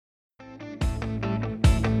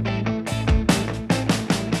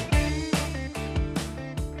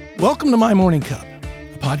Welcome to My Morning Cup,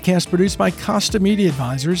 a podcast produced by Costa Media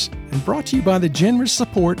Advisors and brought to you by the generous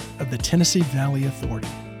support of the Tennessee Valley Authority.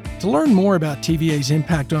 To learn more about TVA's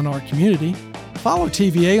impact on our community, follow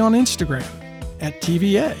TVA on Instagram at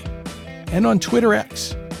TVA and on Twitter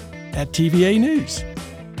X at TVA News.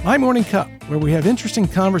 My Morning Cup, where we have interesting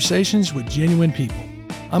conversations with genuine people.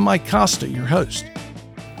 I'm Mike Costa, your host.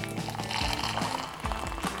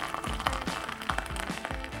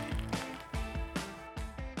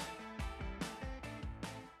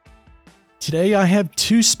 Today I have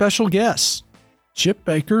two special guests, Chip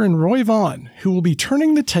Baker and Roy Vaughn, who will be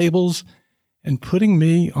turning the tables and putting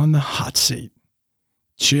me on the hot seat.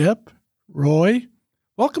 Chip, Roy,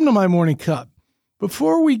 welcome to My Morning Cup.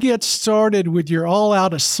 Before we get started with your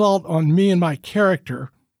all-out assault on me and my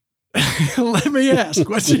character, let me ask,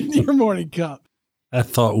 what's in your morning cup? I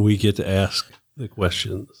thought we get to ask the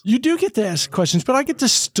questions. You do get to ask questions, but I get to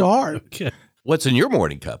start. Okay. What's in your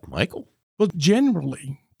morning cup, Michael? Well,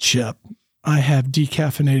 generally, Chip, I have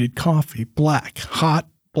decaffeinated coffee, hot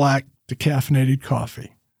black decaffeinated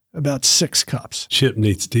coffee, about 6 cups. Chip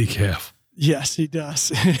needs decaf. Yes, he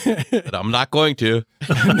does. But I'm not going to.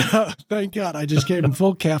 No, thank God. I just gave him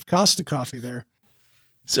full Costa coffee there.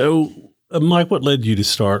 So, Mike, what led you to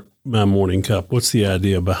start My Morning Cup? What's the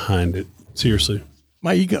idea behind it? Seriously.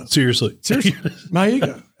 My ego. Seriously. My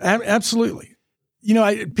ego. Absolutely. You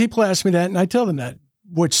know, people ask me that, and I tell them that.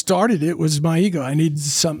 What started it was my ego. I needed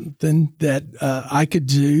something that I could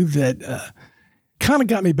do that kind of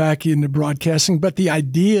got me back into broadcasting. But the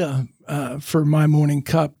idea for My Morning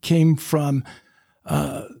Cup came from,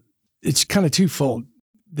 it's kind of twofold.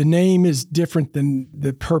 The name is different than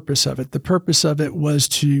the purpose of it. The purpose of it was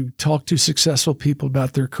to talk to successful people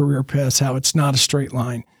about their career paths, how it's not a straight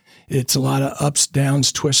line. It's a lot of ups,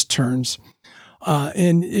 downs, twists, turns.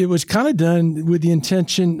 And it was kind of done with the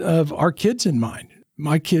intention of our kids in mind.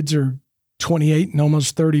 My kids are 28 and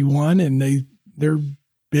almost 31, and they're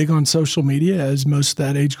big on social media, as most of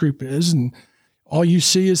that age group is, and all you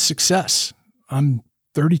see is success. I'm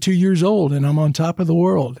 32 years old, and I'm on top of the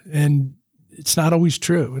world, and it's not always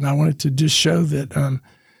true. And I wanted to just show that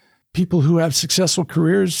people who have successful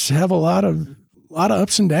careers have a lot of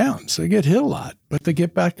ups and downs. They get hit a lot, but they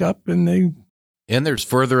get back up, and there's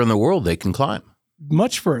further in the world they can climb.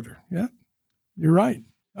 Much further. Yeah, you're right.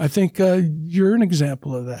 I think you're an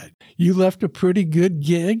example of that. You left a pretty good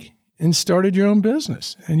gig and started your own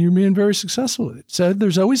business, and you're being very successful with it. So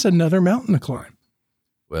there's always another mountain to climb.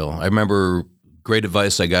 Well, I remember great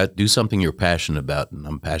advice I got, do something you're passionate about, and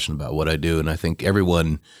I'm passionate about what I do. And I think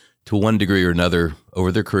everyone, to one degree or another,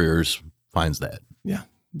 over their careers, finds that. Yeah,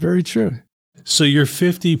 very true. So you're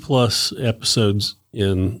 50 plus episodes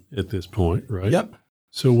in at this point, right? Yep.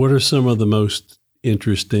 So what are some of the most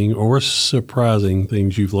interesting or surprising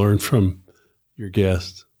things you've learned from your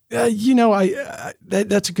guests?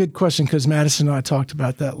 That's a good question, because Madison and I talked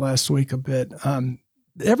about that last week a bit.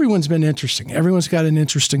 Everyone's been interesting. Everyone's got an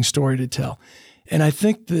interesting story to tell. And I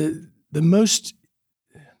think the most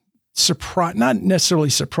not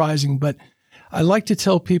necessarily surprising, but I like to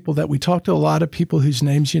tell people that we talk to a lot of people whose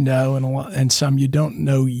names you know and some you don't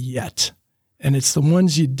know yet. And it's the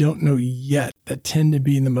ones you don't know yet that tend to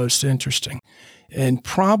be the most interesting. And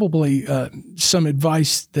probably some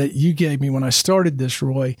advice that you gave me when I started this,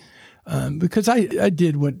 Roy, because I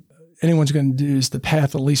did what anyone's going to do is the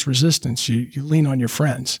path of least resistance. You lean on your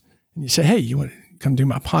friends and you say, hey, you want to come do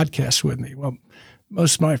my podcast with me? Well,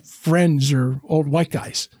 most of my friends are old white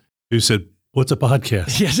guys. Who said, what's a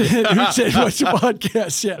podcast? Yes, who said, what's a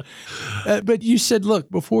podcast? Yeah. But you said,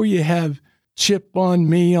 look, before you have Chip on,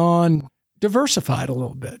 me on, diversify it a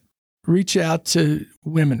little bit. Reach out to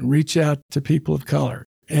women, reach out to people of color.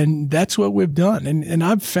 And that's what we've done. And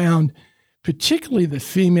I've found particularly the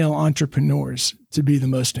female entrepreneurs to be the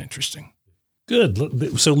most interesting.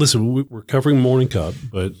 Good. So listen, we're covering Morning Cup,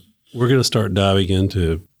 but we're going to start diving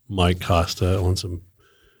into Mike Costa on some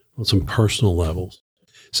personal levels.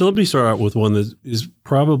 So let me start out with one that is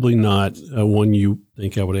probably not one you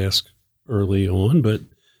think I would ask early on, but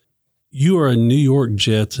you are a New York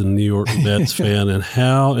Jets and New York Mets fan, and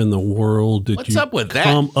how in the world did you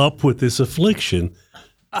come up with this affliction?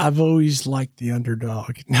 I've always liked the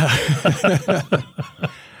underdog.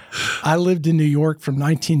 I lived in New York from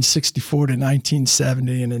 1964 to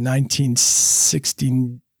 1970, and in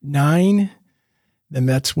 1969, the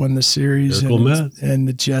Mets won the series, and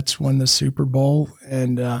the Jets won the Super Bowl.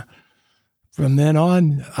 And from then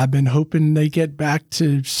on, I've been hoping they get back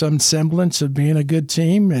to some semblance of being a good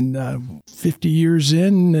team. And 50 years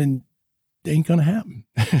in, and ain't going to happen.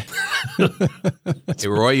 Hey,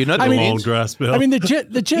 Roy, you know the long dry spell. I mean, the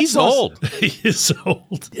Jets He's lost- old. He is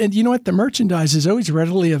old. And you know what? The merchandise is always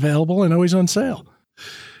readily available and always on sale.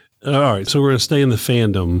 All right, so we're going to stay in the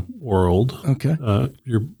fandom world. Okay.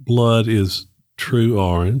 Your blood is true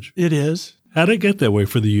orange. It is. How did it get that way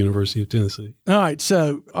for the University of Tennessee? All right.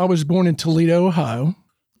 So I was born in Toledo, Ohio.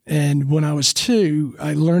 And when I was 2,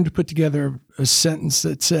 I learned to put together a sentence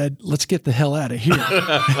that said, let's get the hell out of here.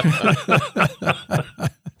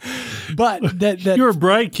 But that You were a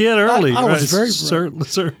bright kid early. I was very bright.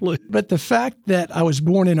 Certainly. But the fact that I was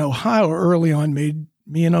born in Ohio early on made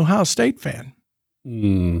me an Ohio State fan.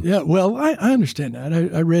 Yeah, well, I understand that.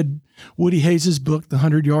 I read Woody Hayes' book, The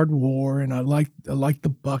 100-Yard War, and I liked the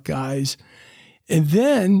Buckeyes. And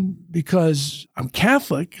then, because I'm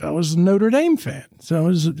Catholic, I was a Notre Dame fan. So I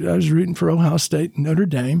was rooting for Ohio State and Notre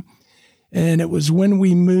Dame. And it was when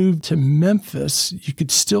we moved to Memphis, you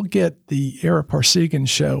could still get the Ara Parsegan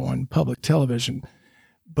show on public television.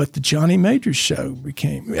 But the Johnny Majors show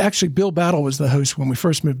actually, Bill Battle was the host when we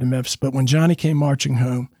first moved to Memphis. But when Johnny came marching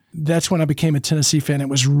home, that's when I became a Tennessee fan. It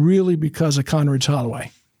was really because of Conridge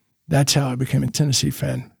Holloway. That's how I became a Tennessee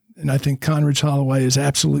fan. And I think Conridge Holloway is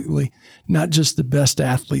absolutely not just the best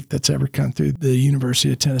athlete that's ever come through the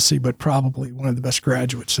University of Tennessee, but probably one of the best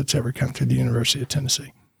graduates that's ever come through the University of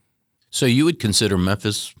Tennessee. So you would consider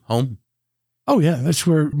Memphis home? Oh, yeah. That's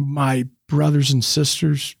where my brothers and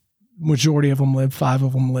sisters, majority of them live, 5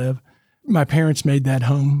 of them live. My parents made that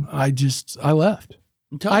home. I left.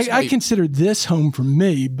 I consider this home for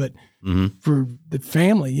me, but for the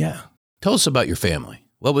family, yeah. Tell us about your family.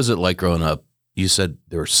 What was it like growing up? You said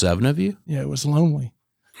there were 7 of you? Yeah, it was lonely.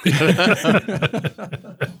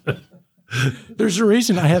 There's a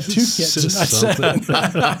reason I have 2 kids and not 7.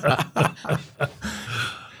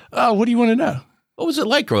 What do you want to know? What was it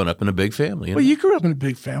like growing up in a big family? Well, you grew up in a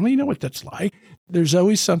big family. You know what that's like. There's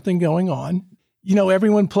always something going on. You know,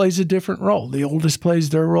 everyone plays a different role. The oldest plays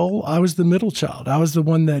their role. I was the middle child. I was the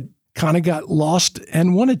one that kind of got lost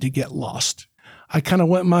and wanted to get lost. I kind of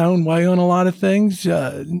went my own way on a lot of things.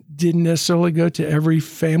 Didn't necessarily go to every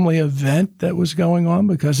family event that was going on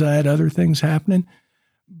because I had other things happening.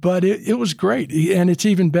 But it was great. And it's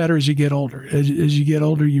even better as you get older. As you get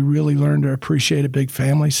older, you really learn to appreciate a big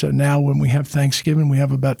family. So now when we have Thanksgiving, we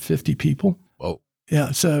have about 50 people. Whoa.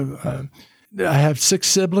 Yeah. So I have 6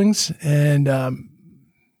 siblings. And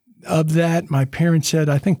of that, my parents had,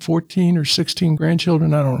 I think, 14 or 16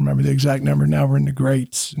 grandchildren. I don't remember the exact number. Now we're in the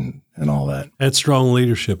greats and all that. Had strong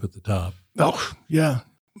leadership at the top. Oh, yeah.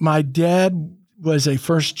 My dad was a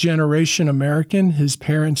first-generation American. His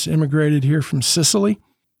parents immigrated here from Sicily.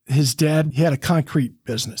 His dad, he had a concrete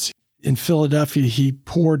business. In Philadelphia, he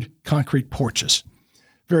poured concrete porches.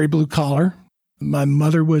 Very blue collar. My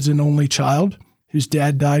mother was an only child whose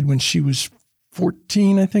dad died when she was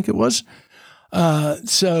 14, I think it was.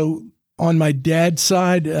 So on my dad's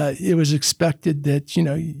side, it was expected that,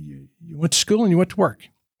 you went to school and you went to work.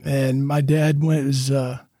 And my dad he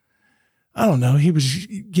was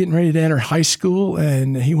getting ready to enter high school,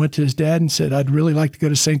 and he went to his dad and said, I'd really like to go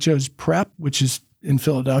to St. Joe's Prep, which is in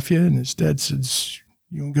Philadelphia. And his dad said,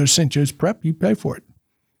 you want to go to St. Joe's Prep? You pay for it.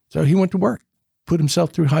 So he went to work, put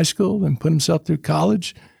himself through high school, then put himself through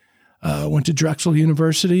college, went to Drexel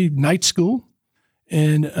University, night school,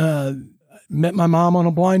 and met my mom on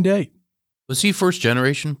a blind date. Was he first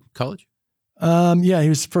generation college? Yeah, he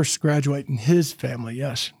was the first to graduate in his family,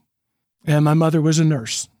 yes. And my mother was a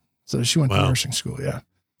nurse, so she went to nursing school, yeah.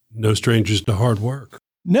 No strangers to hard work.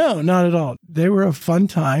 No, not at all. They were a fun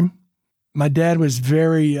time. My dad was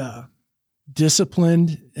very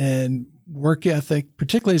disciplined and work ethic,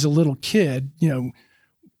 particularly as a little kid.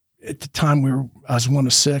 At the time I was one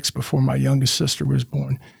of 6 before my youngest sister was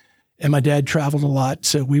born. And my dad traveled a lot,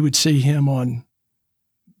 so we would see him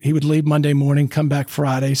he would leave Monday morning, come back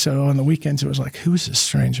Friday. So on the weekends, it was like, who's this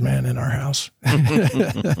strange man in our house?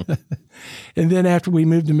 And then after we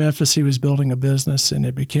moved to Memphis, he was building a business, and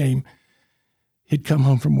he'd come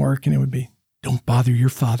home from work and it would be, don't bother your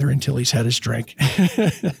father until he's had his drink.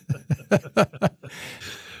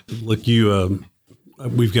 Look,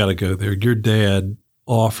 we've got to go there. Your dad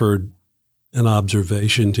offered an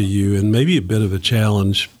observation to you and maybe a bit of a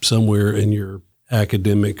challenge somewhere in your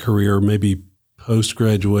academic career, maybe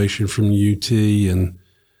post-graduation from UT, and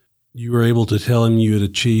you were able to tell him you had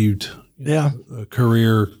achieved a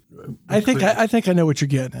career. I think I know what you're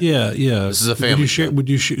getting at. Yeah. This is a family show.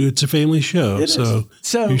 It's a family show, so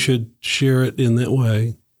you should share it in that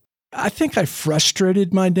way. I think I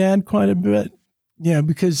frustrated my dad quite a bit,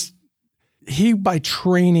 because he, by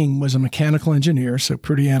training, was a mechanical engineer, so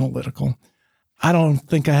pretty analytical. I don't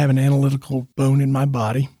think I have an analytical bone in my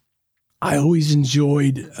body. I always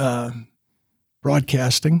enjoyed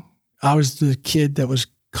broadcasting. I was the kid that was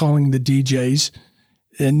calling the DJs,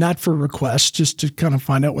 and not for requests, just to kind of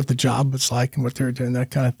find out what the job was like and what they were doing,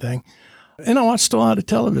 that kind of thing. And I watched a lot of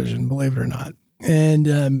television, believe it or not.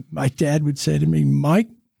 And my dad would say to me, Mike,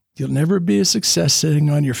 you'll never be a success sitting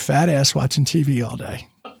on your fat ass watching TV all day.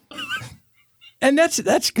 And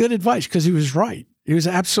that's good advice, because he was right. He was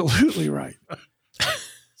absolutely right.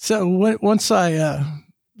 So once I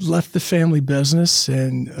left the family business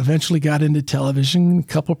and eventually got into television, a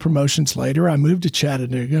couple promotions later, I moved to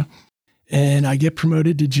Chattanooga, and I get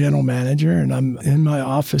promoted to general manager, and I'm in my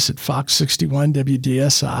office at Fox 61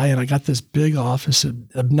 WDSI, and I got this big office, an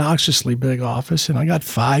obnoxiously big office, and I got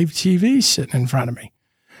 5 TVs sitting in front of me.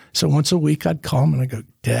 So once a week I'd call him and I'd go,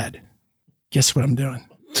 Dad, guess what I'm doing?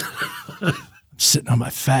 I'm sitting on my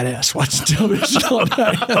fat ass watching television all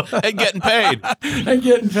day. And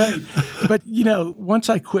getting paid. But, once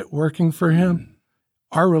I quit working for him,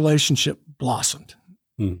 our relationship blossomed.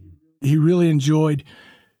 Mm-hmm. He really enjoyed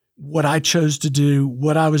what I chose to do,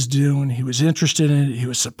 what I was doing. He was interested in it. He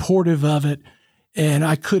was supportive of it. And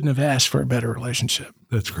I couldn't have asked for a better relationship.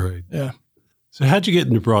 That's great. Yeah. So how'd you get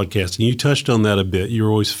into broadcasting? You touched on that a bit. You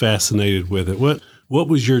were always fascinated with it. What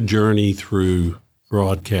was your journey through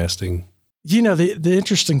broadcasting? The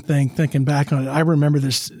interesting thing, thinking back on it, I remember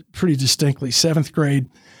this pretty distinctly. 7th grade,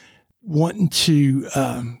 wanting to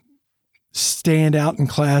stand out in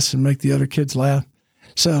class and make the other kids laugh.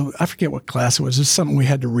 So I forget what class it was. It's something we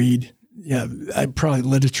had to read. Yeah, probably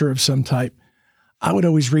literature of some type. I would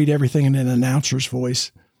always read everything in an announcer's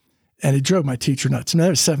voice, and it drove my teacher nuts. And that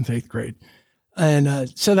was 7th, 8th grade. And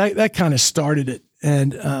so that kind of started it.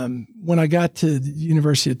 And when I got to the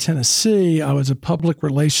University of Tennessee, I was a public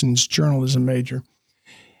relations journalism major.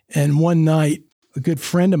 And one night, a good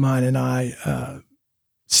friend of mine and I,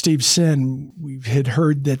 Steve Sin, we had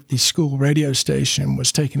heard that the school radio station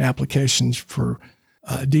was taking applications for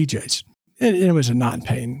DJs. And it was a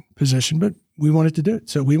non-paying position, but we wanted to do it.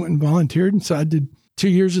 So we went and volunteered. And so I did 2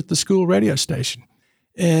 years at the school radio station.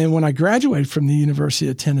 And when I graduated from the University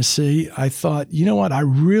of Tennessee, I thought, you know what? I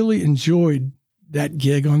really enjoyed that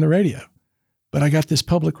gig on the radio, but I got this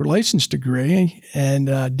public relations degree and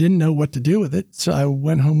didn't know what to do with it. So I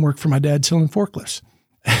went home, worked for my dad selling forklifts.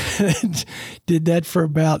 And did that for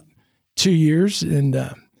about 2 years. And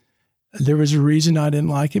there was a reason I didn't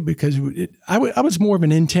like it, because I was more of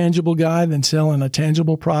an intangible guy than selling a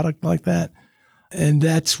tangible product like that. And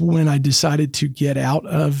that's when I decided to get out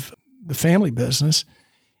of the family business.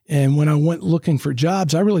 And when I went looking for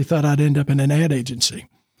jobs, I really thought I'd end up in an ad agency.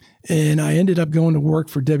 And I ended up going to work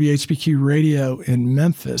for WHBQ Radio in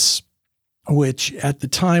Memphis, which at the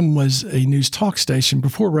time was a news talk station.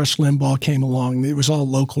 Before Rush Limbaugh came along, it was all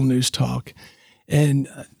local news talk. And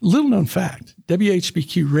little known fact,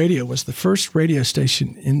 WHBQ Radio was the first radio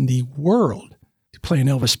station in the world to play an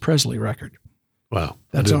Elvis Presley record. Wow.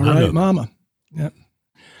 That's all right, Mama. Yeah.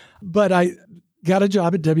 But I got a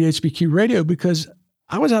job at WHBQ Radio because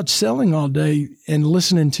I was out selling all day and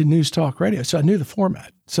listening to news talk radio. So I knew the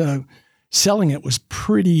format. So selling it was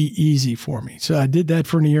pretty easy for me. So I did that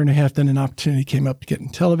for a year and a half. Then an opportunity came up to get in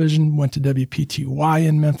television, went to WPTY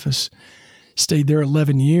in Memphis, stayed there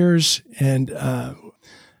 11 years. And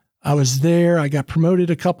I was there. I got promoted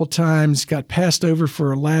a couple times, got passed over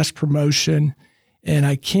for a last promotion. And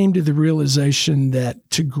I came to the realization that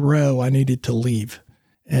to grow, I needed to leave.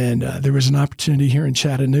 And there was an opportunity here in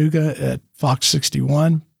Chattanooga at Fox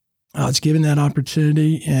 61. I was given that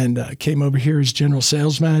opportunity and came over here as general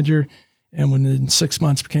sales manager. And within 6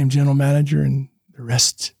 months became general manager, and the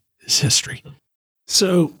rest is history.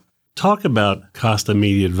 So talk about Costa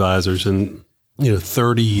Media Advisors and,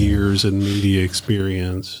 30 years in media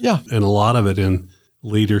experience. Yeah. And a lot of it in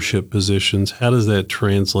leadership positions. How does that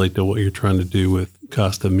translate to what you're trying to do with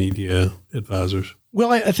Costa Media Advisors?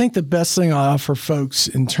 Well, I think the best thing I offer folks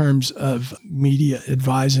in terms of media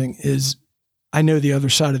advising is I know the other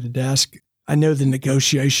side of the desk. I know the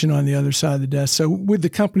negotiation on the other side of the desk. So with the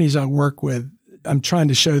companies I work with, I'm trying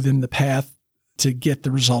to show them the path to get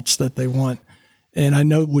the results that they want. And I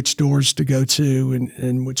know which doors to go to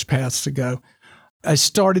and which paths to go. I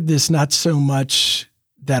started this not so much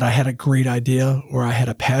that I had a great idea or I had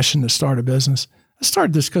a passion to start a business. I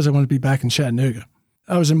started this because I wanted to be back in Chattanooga.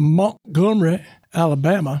 I was in Montgomery,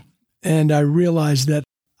 Alabama, and I realized that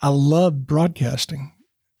I loved broadcasting,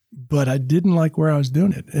 but I didn't like where I was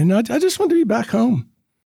doing it. And I just wanted to be back home.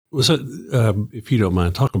 Well, so if you don't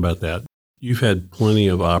mind, talk about that. You've had plenty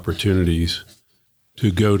of opportunities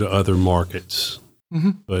to go to other markets,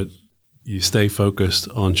 but you stay focused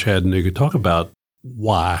on Chattanooga. Talk about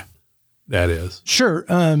why that is. Sure.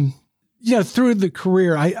 through the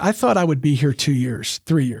career, I thought I would be here 2 years,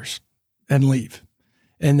 3 years and leave.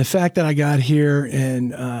 And the fact that I got here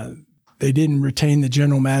and they didn't retain the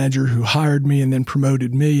general manager who hired me and then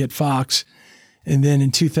promoted me at Fox. And then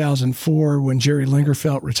in 2004, when Jerry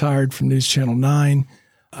Lingerfelt retired from News Channel 9,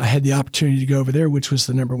 I had the opportunity to go over there, which was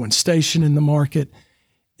the number one station in the market.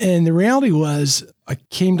 And the reality was I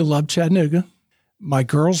came to love Chattanooga. My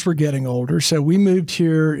girls were getting older. So we moved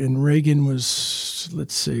here and Reagan was,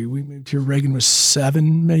 Reagan was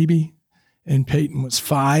 7 maybe, and Peyton was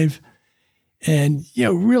 5. And,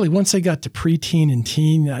 really, once they got to preteen and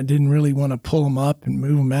teen, I didn't really want to pull them up and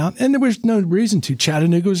move them out. And there was no reason to.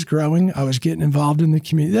 Chattanooga was growing. I was getting involved in the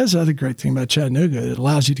community. That's the other great thing about Chattanooga. It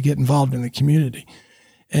allows you to get involved in the community.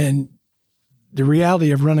 And the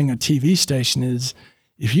reality of running a TV station is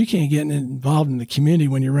if you can't get involved in the community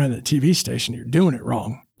when you're running a TV station, you're doing it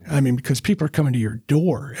wrong. Because people are coming to your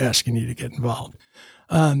door asking you to get involved.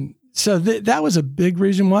 So that was a big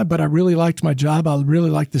reason why, but I really liked my job. I really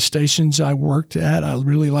liked the stations I worked at. I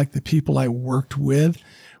really liked the people I worked with.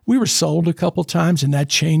 We were sold a couple times and that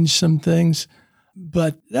changed some things,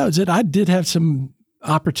 but that was it. I did have some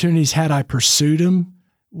opportunities had I pursued them,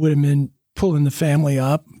 would have been pulling the family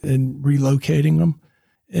up and relocating them.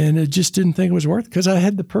 And I just didn't think it was worth it because I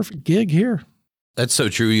had the perfect gig here. That's so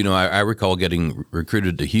true. I recall getting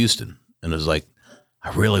recruited to Houston and it was like,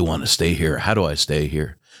 I really want to stay here. How do I stay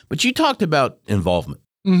here? But you talked about involvement.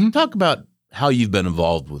 Mm-hmm. Talk about how you've been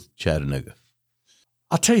involved with Chattanooga.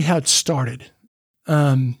 I'll tell you how it started.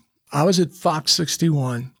 I was at Fox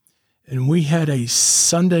 61, and we had a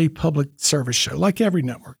Sunday public service show, like every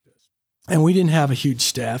network does. And we didn't have a huge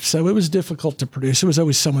staff, so it was difficult to produce. It was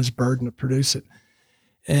always someone's burden to produce it.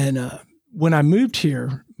 And when I moved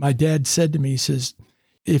here, my dad said to me, he says,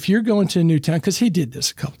 if you're going to a new town, because he did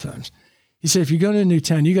this a couple times, he said, if you go to a new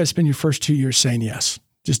town, you got to spend your first 2 years saying yes.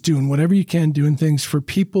 Just doing whatever you can, doing things for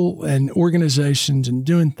people and organizations and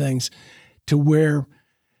doing things to where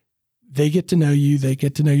they get to know you, they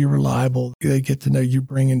get to know you're reliable, they get to know you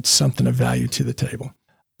bringing something of value to the table.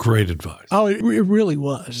 Great advice. Oh, it really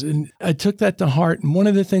was. And I took that to heart. And one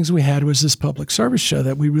of the things we had was this public service show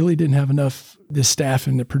that we really didn't have enough the staff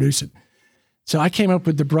in to produce it. So I came up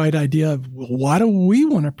with the bright idea of, well, why do we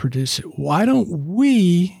want to produce it? Why don't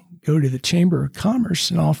we go to the Chamber of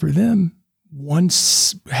Commerce and offer them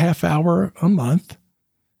once half hour a month.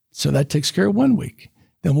 So that takes care of 1 week.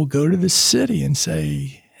 Then we'll go to the city and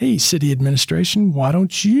say, hey, city administration, why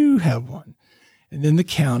don't you have one? And then the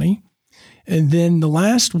county. And then the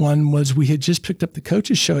last one was we had just picked up the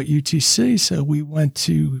coaches show at UTC. So we went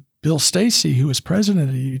to Bill Stacy, who was president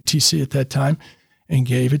of UTC at that time, and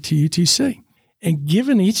gave it to UTC. And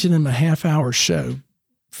giving each of them a half hour show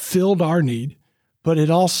filled our need, but it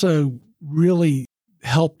also really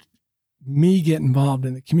helped me get involved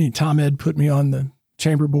in the community. Tom Ed put me on the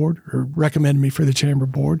chamber board or recommended me for the chamber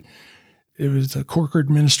board. It was the Corker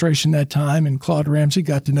administration that time, and Claude Ramsey,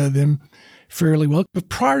 got to know them fairly well. But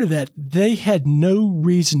prior to that, they had no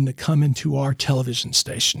reason to come into our television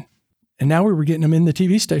station. And now we were getting them in the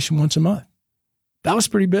TV station once a month. That was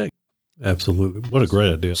pretty big. Absolutely. What a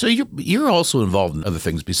great idea. So you're also involved in other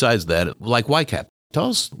things besides that, like YCAP. Tell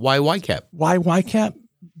us why YCAP. Why YCAP?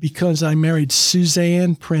 Because I married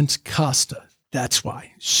Suzanne Prince Costa. That's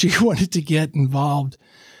why. She wanted to get involved.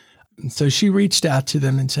 And so she reached out to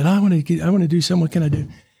them and said, I want to do something. What can I do?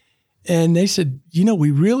 And they said,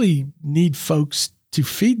 we really need folks to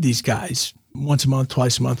feed these guys once a month,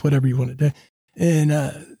 twice a month, whatever you want to do.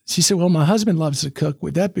 And she said, well, my husband loves to cook.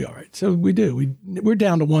 Would that be all right? So we do. We're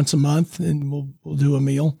down to once a month, and we'll do a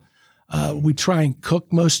meal. We try and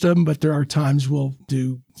cook most of them, but there are times we'll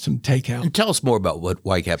do some takeout. And tell us more about what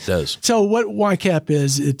YCAP does. So what YCAP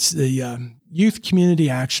is, it's the Youth Community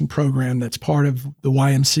Action Program that's part of the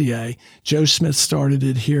YMCA. Joe Smith started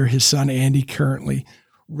it here. His son, Andy, currently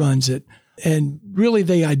runs it. And really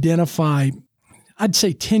they identify, I'd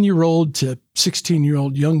say 10-year-old to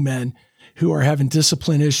 16-year-old young men who are having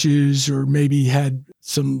discipline issues or maybe had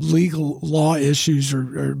some legal law issues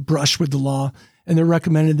or brush with the law. And they're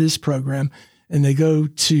recommended this program, and they go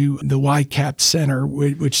to the YCAP Center,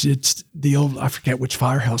 which it's the old, I forget which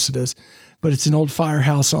firehouse it is, but it's an old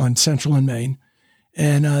firehouse on Central and Main.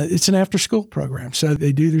 And it's an after-school program. So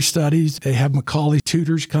they do their studies. They have Macaulay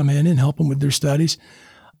tutors come in and help them with their studies.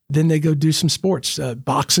 Then they go do some sports.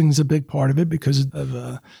 Boxing's a big part of it because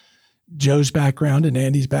of Joe's background and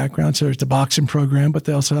Andy's background. So there's the boxing program, but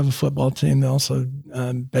they also have a football team. They also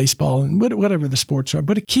baseball and whatever the sports are.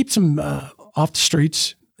 But it keeps them off the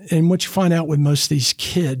streets. And what you find out with most of these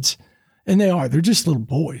kids, and they're just little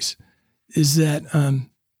boys, is that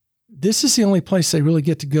this is the only place they really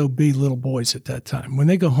get to go be little boys at that time. When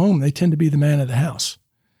they go home, they tend to be the man of the house.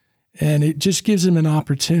 And it just gives them an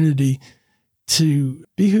opportunity to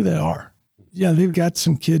be who they are. Yeah, they've got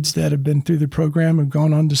some kids that have been through the program and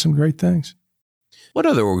gone on to some great things. What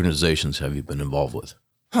other organizations have you been involved with?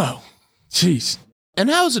 Oh, geez. And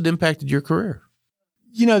how has it impacted your career?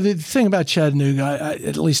 You know, the thing about Chattanooga,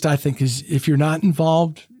 at least I think, is if you're not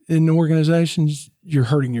involved in organizations, you're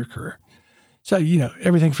hurting your career. So, you know,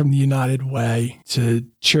 everything from the United Way to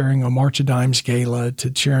chairing a March of Dimes gala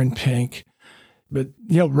to chairing Pink. But,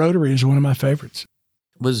 you know, Rotary is one of my favorites.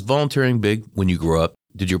 Was volunteering big when you grew up?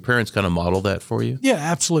 Did your parents kind of model that for you? Yeah,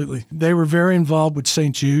 absolutely. They were very involved with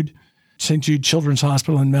St. Jude Children's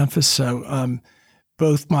Hospital in Memphis. So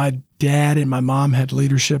both my dad and my mom had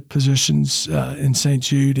leadership positions in St.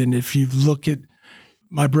 Jude. And if you look at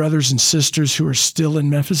my brothers and sisters who are still in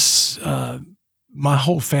Memphis, my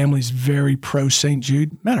whole family's very pro St.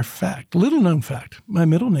 Jude. Matter of fact, little known fact, my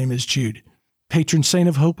middle name is Jude, patron saint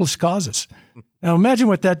of hopeless causes. Now imagine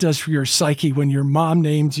what that does for your psyche when your mom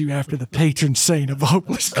names you after the patron saint of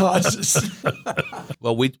hopeless causes.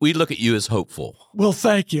 Well, we look at you as hopeful. Well,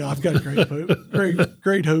 thank you. I've got great hope,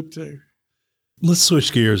 great hope too. Let's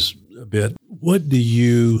switch gears a bit. What do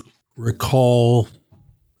you recall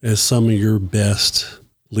as some of your best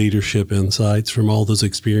leadership insights from all those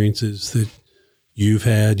experiences that you've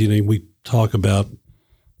had? You know, we talk about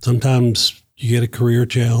sometimes you get a career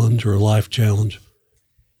challenge or a life challenge.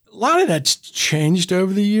 A lot of that's changed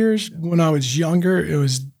over the years. When I was younger, it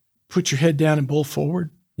was put your head down and bull forward.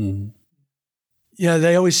 Mm-hmm. Yeah,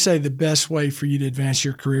 they always say the best way for you to advance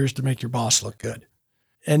your career is to make your boss look good.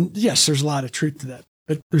 And yes, there's a lot of truth to that,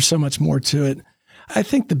 but there's so much more to it. I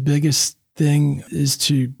think the biggest thing is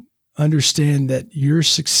to understand that your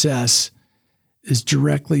success is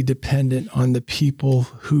directly dependent on the people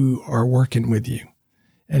who are working with you.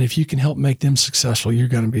 And if you can help make them successful, you're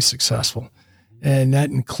going to be successful. And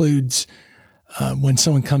that includes when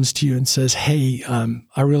someone comes to you and says, hey,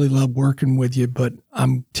 I really love working with you, but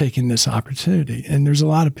I'm taking this opportunity. And there's a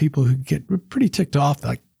lot of people who get pretty ticked off,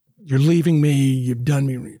 like, you're leaving me, you've done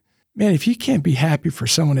me. Man, if you can't be happy for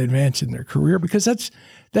someone advancing their career, because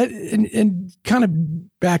and kind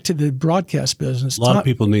of back to the broadcast business. A lot of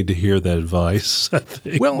people need to hear that advice, I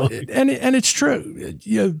think. Well, and it's true.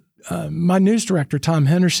 You know, my news director, Tom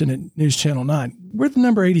Henderson at News Channel 9, we're the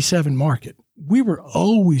number 87 market. We were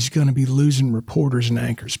always going to be losing reporters and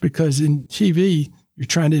anchors because in TV, you're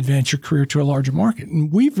trying to advance your career to a larger market.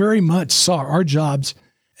 And we very much saw our jobs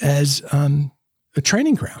as a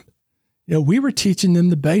training ground. You know, we were teaching them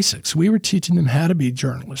the basics. We were teaching them how to be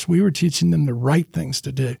journalists. We were teaching them the right things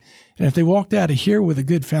to do. And if they walked out of here with a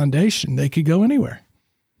good foundation, they could go anywhere.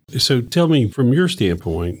 So tell me, from your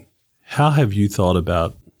standpoint, how have you thought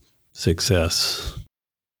about success?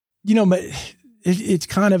 You know, it's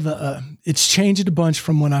kind of it's changed a bunch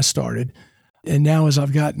from when I started. And now as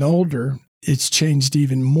I've gotten older, it's changed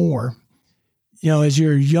even more. You know, as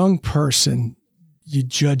you're a young person, you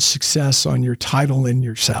judge success on your title and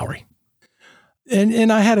your salary.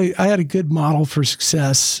 And I had a good model for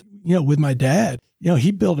success, you know, with my dad. You know,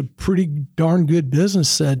 he built a pretty darn good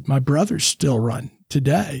business that my brothers still run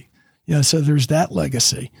today. You know, so there's that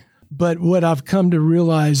legacy. But what I've come to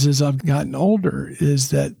realize as I've gotten older is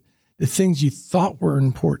that the things you thought were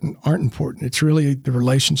important aren't important. It's really the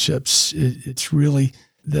relationships. It's really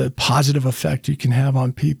the positive effect you can have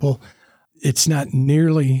on people. It's not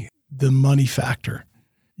nearly the money factor.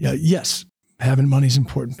 Yeah, yes, having money is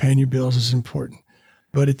important. Paying your bills is important.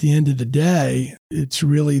 But at the end of the day, it's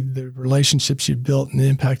really the relationships you've built and the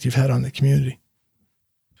impact you've had on the community.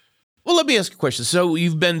 Well, let me ask you a question. So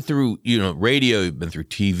you've been through, you know, radio, you've been through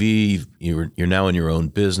TV, you're now in your own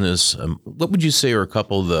business. What would you say are a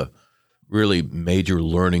couple of the really major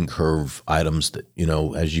learning curve items that, you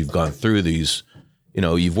know, as you've gone through these, you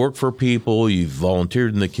know, you've worked for people, you've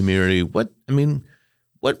volunteered in the community. What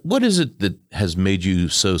is it that has made you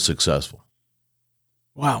so successful?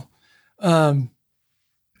 Wow.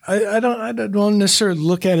 I don't necessarily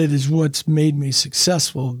look at it as what's made me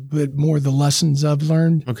successful, but more the lessons I've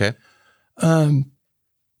learned. Okay.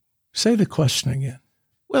 Say the question again.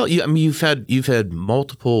 Well, you've had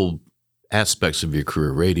multiple aspects of your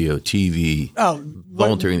career: radio, TV,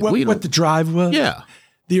 volunteering. What the drive was? Yeah.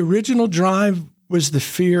 The original drive was the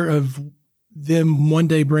fear of them one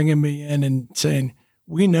day bringing me in and saying,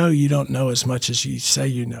 we know you don't know as much as you say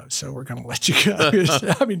you know, so we're going to let you go.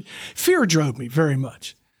 I mean, fear drove me very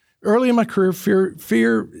much. Early in my career,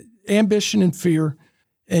 fear, ambition and fear,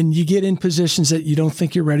 and you get in positions that you don't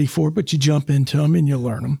think you're ready for, but you jump into them and you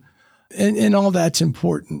learn them. And all that's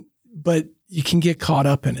important. But you can get caught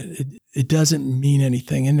up in it. It doesn't mean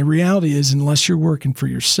anything. And the reality is, unless you're working for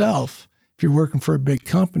yourself, if you're working for a big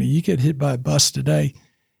company, you get hit by a bus today,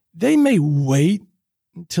 they may wait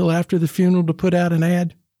until after the funeral to put out an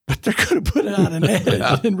ad, but they're going to put out an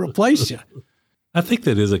ad and replace you. I think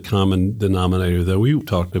that is a common denominator, though. We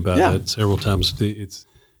talked about that several times.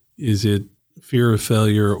 Is it fear of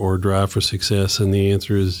failure or drive for success? And the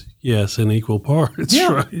answer is yes, in equal parts.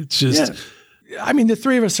 Yeah. Right? It's just... Yeah. I mean, the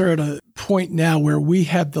three of us are at a point now where we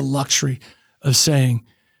have the luxury of saying,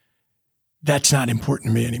 that's not important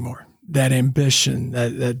to me anymore. That ambition,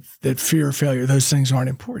 that fear of failure, those things aren't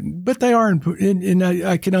important, but they are important. And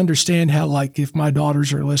I can understand how, like, if my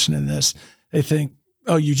daughters are listening to this, they think,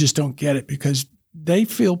 oh, you just don't get it, because they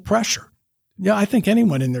feel pressure. Yeah, I think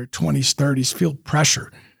anyone in their 20s, 30s feel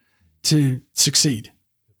pressure to succeed,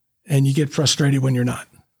 and you get frustrated when you're not.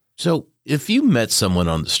 So if you met someone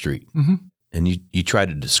on the street and you try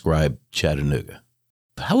to describe Chattanooga,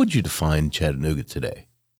 how would you define Chattanooga today?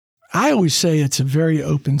 I always say it's a very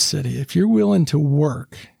open city. If you're willing to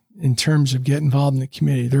work in terms of get involved in the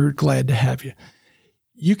community, they're glad to have you.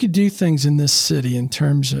 You could do things in this city in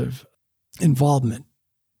terms of involvement,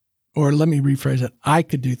 or let me rephrase it. I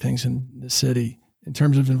could do things in the city in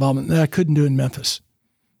terms of involvement that I couldn't do in Memphis,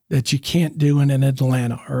 that you can't do in an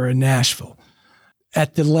Atlanta or a Nashville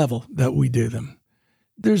at the level that we do them.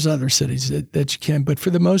 There's other cities that you can, but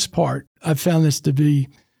for the most part, I've found this to be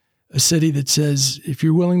a city that says, if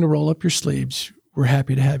you're willing to roll up your sleeves, we're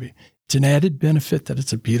happy to have you. It's an added benefit that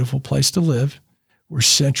it's a beautiful place to live. We're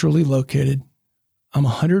centrally located. I'm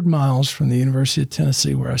 100 miles from the University of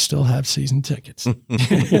Tennessee, where I still have season tickets. And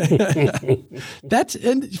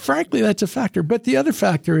frankly, that's a factor. But the other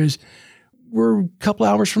factor is we're a couple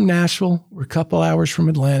hours from Nashville, we're a couple hours from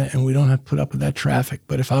Atlanta, and we don't have to put up with that traffic.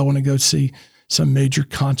 But if I want to go see some major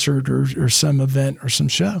concert or some event or some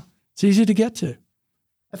show, it's easy to get to.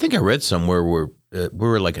 I think I read somewhere where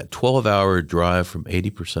we're like a 12-hour drive from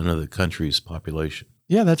 80% of the country's population.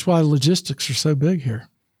 Yeah, that's why logistics are so big here.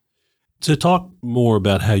 To talk more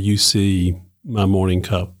about how you see My Morning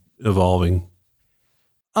Cup evolving.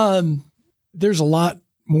 There's a lot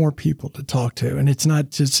more people to talk to, and it's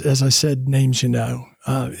not just, as I said, names you know.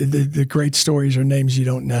 The great stories are names you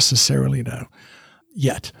don't necessarily know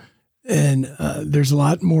yet. And there's a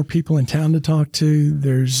lot more people in town to talk to.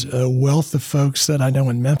 There's a wealth of folks that I know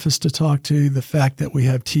in Memphis to talk to. The fact that we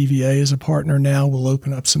have TVA as a partner now will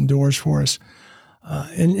open up some doors for us.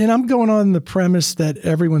 And I'm going on the premise that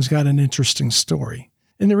everyone's got an interesting story.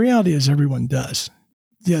 And the reality is everyone does.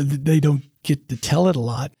 Yeah, they don't get to tell it a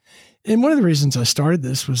lot. And one of the reasons I started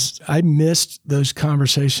this was I missed those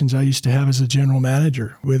conversations I used to have as a general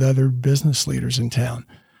manager with other business leaders in town.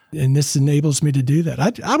 And this enables me to do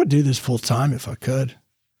that. I would do this full time if I could.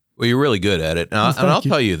 Well, you're really good at it. And I'll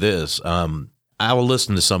tell you this. I will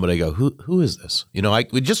listen to somebody go, who is this? You know,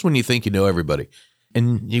 just when you think you know everybody.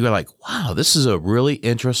 And you go like, wow, this is a really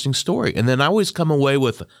interesting story. And then I always come away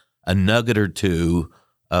with a nugget or two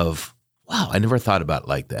of, wow, I never thought about it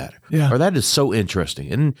like that. Yeah. Or that is so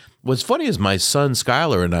interesting. And what's funny is my son,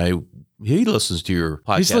 Skylar, and he listens to your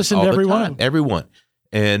podcast. He's listened to every one. Everyone.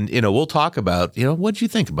 And, you know, we'll talk about, you know, what do you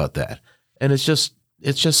think about that? And it's just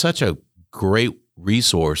such a great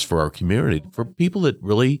resource for our community, for people that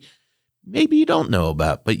really maybe you don't know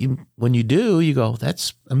about, but when you do, you go,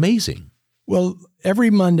 that's amazing. Well, every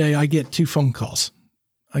Monday I get 2 phone calls.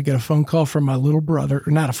 I get a phone call from my little brother,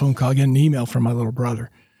 or not a phone call, I get an email from my little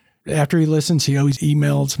brother. After he listens, he always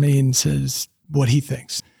emails me and says what he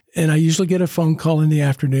thinks. And I usually get a phone call in the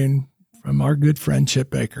afternoon from our good friend, Chip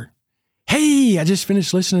Baker. Hey, I just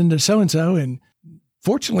finished listening to so-and-so, and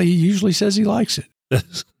fortunately, he usually says he likes it.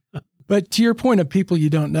 But to your point of people you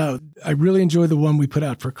don't know, I really enjoy the one we put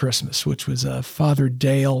out for Christmas, which was Father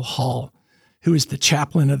Dale Hall, who is the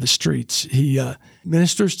chaplain of the streets. He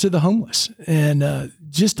ministers to the homeless, and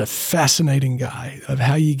just a fascinating guy of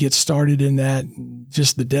how you get started in that, and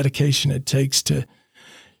just the dedication it takes to,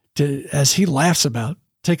 as he laughs about,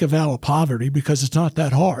 take a vow of poverty, because it's not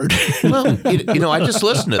that hard. Well, you know, I just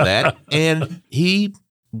listened to that, and he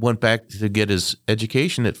went back to get his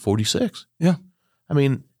education at 46. Yeah. I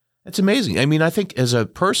mean, that's amazing. I mean, I think as a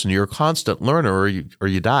person, you're a constant learner or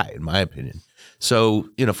you die, in my opinion. So,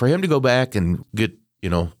 you know, for him to go back and get,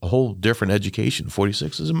 you know, a whole different education at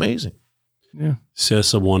 46 is amazing. Yeah. Says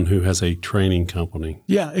someone who has a training company.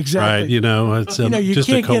 Yeah, exactly. Right. You know, it's you just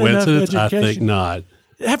a can't get enough coincidence. I education. think not.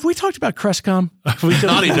 Have we talked about Crestcom?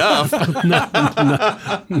 Not enough.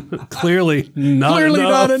 No, clearly not Clearly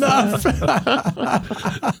enough.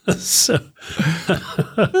 not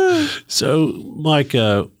enough. So Mike,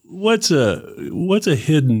 what's a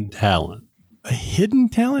hidden talent A hidden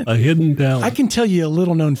talent? A hidden talent. I can tell you a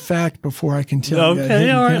little known fact before I can tell you.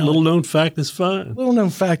 Okay, all right. Talent. Little known fact is fine. Little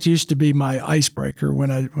known fact used to be my icebreaker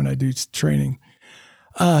when I do training.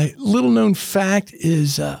 Little known fact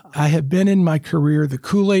is I have been in my career the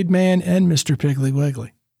Kool-Aid Man and Mr. Piggly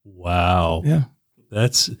Wiggly. Wow. Yeah.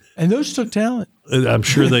 And those took talent. I'm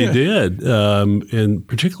sure they did, and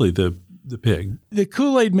particularly the pig. The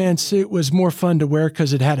Kool-Aid Man suit was more fun to wear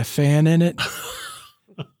because it had a fan in it.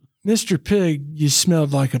 Mr. Pig, you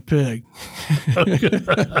smelled like a pig.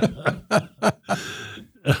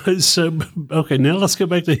 So, okay, now let's go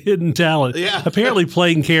back to hidden talent. Yeah. Apparently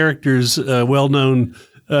playing characters, well-known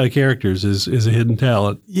characters is a hidden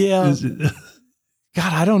talent. Yeah.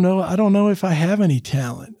 God, I don't know. I don't know if I have any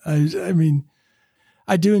talent. I mean,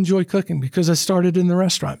 I do enjoy cooking because I started in the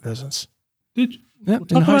restaurant business. Did you? Yep,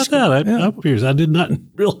 Talk about that. I did not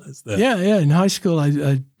realize that. Yeah. In high school,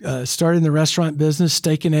 I started in the restaurant business.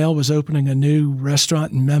 Steak and Ale was opening a new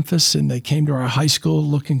restaurant in Memphis, and they came to our high school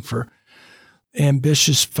looking for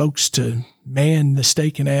ambitious folks to man the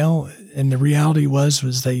Steak and Ale. And the reality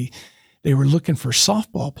was they were looking for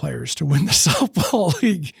softball players to win the softball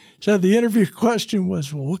league. So the interview question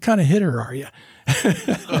was, well, what kind of hitter are you?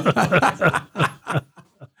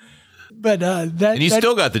 But and you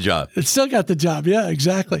still got the job. It still got the job. Yeah,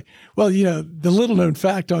 exactly. Well, the little known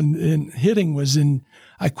fact in hitting was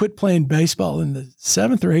I quit playing baseball in the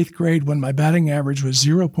 7th or 8th grade when my batting average was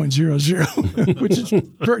 0.00, which is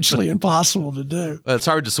virtually impossible to do. Well, it's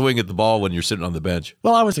hard to swing at the ball when you're sitting on the bench.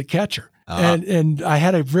 Well, I was a catcher, and I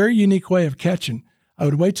had a very unique way of catching. I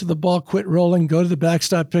would wait till the ball quit rolling, go to the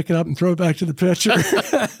backstop, pick it up, and throw it back to the pitcher.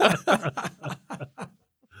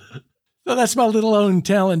 So that's my little own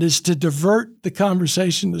talent, is to divert the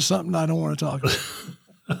conversation to something I don't want to talk about.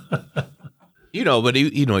 But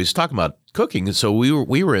he's talking about cooking. And so we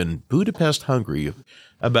were in Budapest, Hungary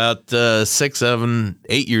about 6, 7,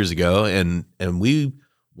 8 years ago. And we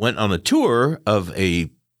went on a tour of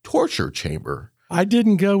a torture chamber. I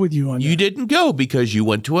didn't go with you on that. You didn't go because you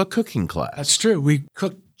went to a cooking class. That's true. We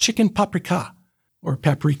cooked chicken paprika,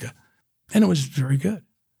 and it was very good.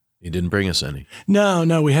 You didn't bring us any.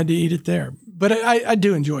 No, we had to eat it there. But I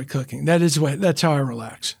do enjoy cooking. That's how I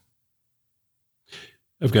relax.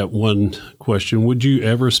 I've got one question. Would you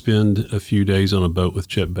ever spend a few days on a boat with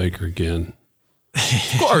Chet Baker again?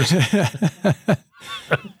 Of course.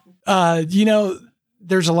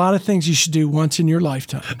 There's a lot of things you should do once in your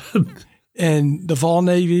lifetime. And the Vol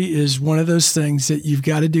Navy is one of those things that you've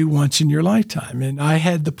got to do once in your lifetime. And I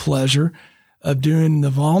had the pleasure of doing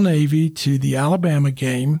the Vol Navy to the Alabama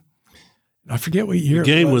game. I forget what year. The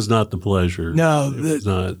game was not the pleasure. No, it was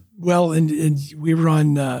not. Well, and we were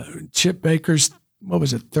on Chip Baker's,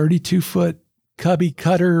 32-foot Cubby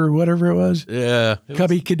Cutter or whatever it was. Yeah.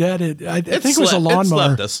 Cubby Cadet. I think it was a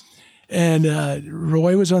lawnmower. Us. And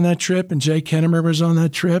Roy was on that trip, and Jay Kennemer was on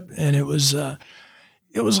that trip, and it was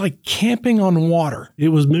like camping on water. It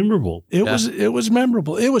was memorable. It was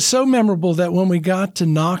memorable. It was so memorable that when we got to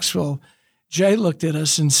Knoxville, Jay looked at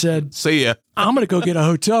us and said, "See ya. I'm going to go get a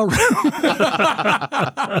hotel room."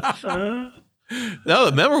 No,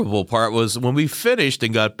 the memorable part was when we finished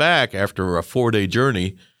and got back after a 4-day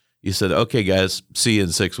journey. You said, "Okay, guys, see you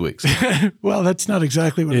in 6 weeks." Well, that's not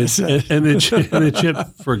exactly what I said. And then Chip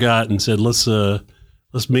forgot and said, "Let's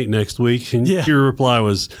meet next week." And your reply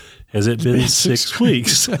was, "Has it been 6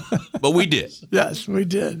 weeks?" But we did. Yes, we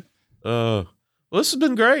did. Well, this has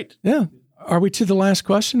been great. Yeah. Are we to the last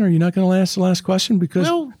question? Or are you not going to ask the last question? Because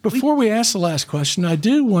before we ask the last question, I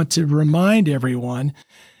do want to remind everyone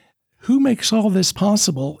who makes all this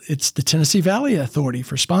possible. It's the Tennessee Valley Authority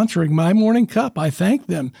for sponsoring My Morning Cup. I thank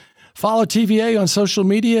them. Follow TVA on social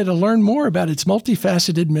media to learn more about its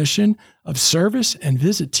multifaceted mission of service, and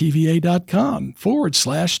visit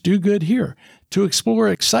TVA.com/do good here to explore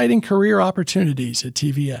exciting career opportunities at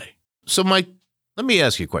TVA. So, Mike, let me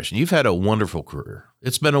ask you a question. You've had a wonderful career.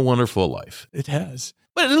 It's been a wonderful life. It has.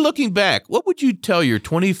 But in looking back, what would you tell your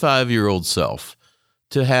 25-year-old self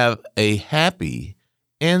to have a happy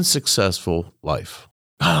and successful life?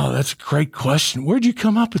 Oh, that's a great question. Where'd you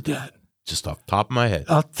come up with that? Just off the top of my head.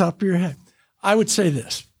 Off the top of your head. I would say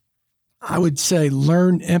this. I would say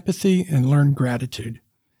learn empathy and learn gratitude.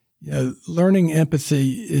 Learning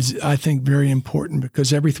empathy is, I think, very important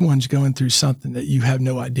because everyone's going through something that you have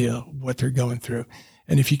no idea what they're going through.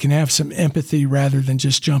 And if you can have some empathy rather than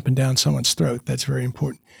just jumping down someone's throat, that's very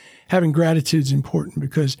important. Having gratitude is important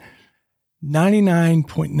because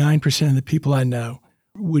 99.9% of the people I know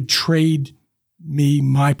would trade me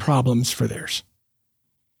my problems for theirs.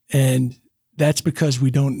 And that's because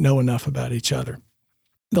we don't know enough about each other.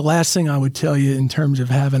 The last thing I would tell you in terms of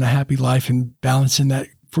having a happy life and balancing that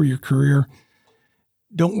for your career,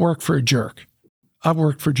 don't work for a jerk. I've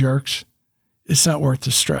worked for jerks. It's not worth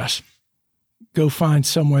the stress. Go find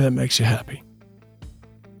somewhere that makes you happy.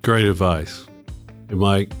 Great advice. And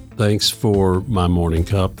Mike, thanks for my morning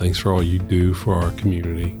cup. Thanks for all you do for our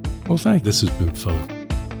community. Well, thank you. This has been fun.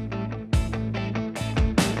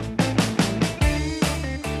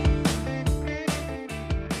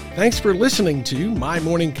 Thanks for listening to My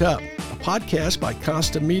Morning Cup, a podcast by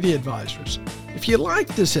Costa Media Advisors. If you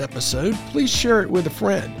liked this episode, please share it with a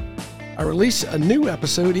friend. I release a new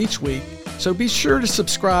episode each week, so be sure to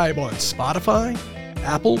subscribe on Spotify,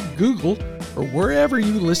 Apple, Google, or wherever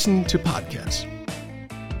you listen to podcasts.